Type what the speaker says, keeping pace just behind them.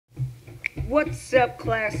What's up,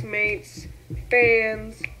 classmates,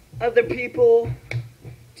 fans, other people?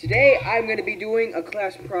 Today I'm going to be doing a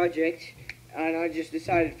class project, and I just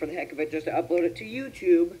decided for the heck of it just to upload it to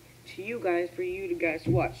YouTube to you guys, for you to guys to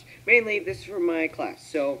watch. Mainly, this is for my class.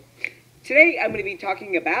 So, today I'm going to be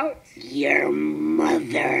talking about your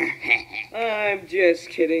mother. I'm just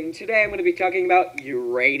kidding. Today I'm going to be talking about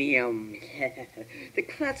uranium. The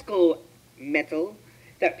classical metal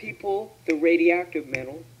that people, the radioactive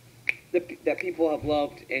metal, that people have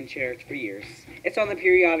loved and cherished for years. It's on the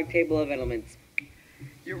periodic table of elements.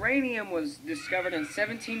 Uranium was discovered in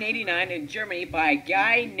 1789 in Germany by a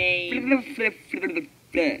guy named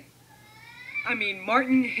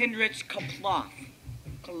Martin Heinrich Klaproth.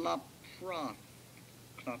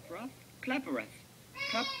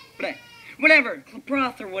 Whatever,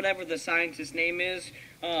 Klaproth or whatever the scientist's name is,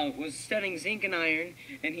 was studying zinc and iron,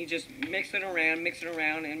 and he just mixed it around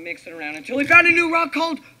until he found a new rock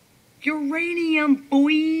called uranium,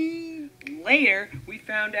 boy. Later, we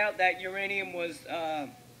found out that uranium was, how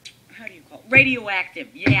do you call it? Radioactive.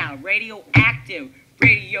 Yeah, radioactive.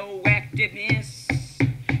 Radioactiveness.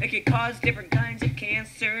 It could cause different kinds of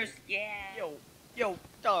cancers. Yeah. Yo,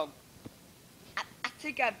 dog. I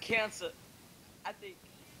think I have cancer.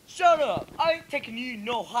 Shut up! I ain't taking you to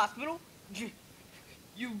no hospital.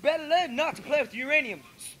 You better learn not to play with uranium,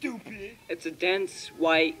 stupid. It's a dense,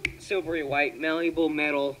 white, silvery white, malleable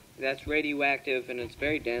metal that's radioactive, and it's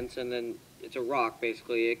very dense, and then it's a rock,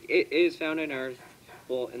 basically. It is found in Earth,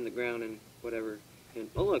 well, in the ground and whatever.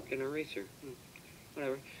 And, oh, look, an eraser.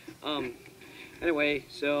 Whatever. Anyway,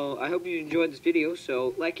 so I hope you enjoyed this video.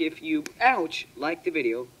 So, like the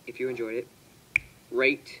video if you enjoyed it.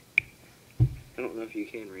 Rate. I don't know if you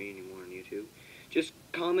can rate anymore on YouTube. Just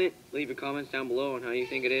comment, leave your comments down below on how you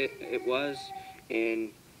think it was.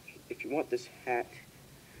 And if you want this hat,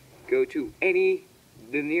 go to the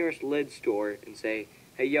nearest lid store and say,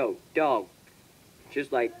 hey, yo, dog,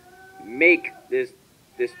 just like make this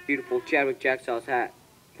beautiful Chadwick Jack Sauce hat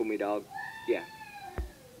for me, dog. Yeah.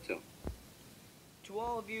 So. To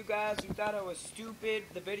all of you guys who thought I was stupid,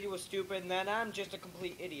 the video was stupid, and then I'm just a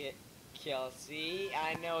complete idiot. Kelsey,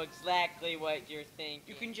 I know exactly what you're thinking.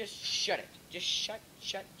 You can just shut it. Just shut.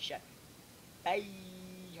 Bye.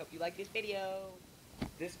 Hope you like this video.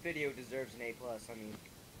 This video deserves an A+. I mean,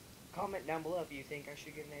 comment down below if you think I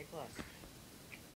should get an A+.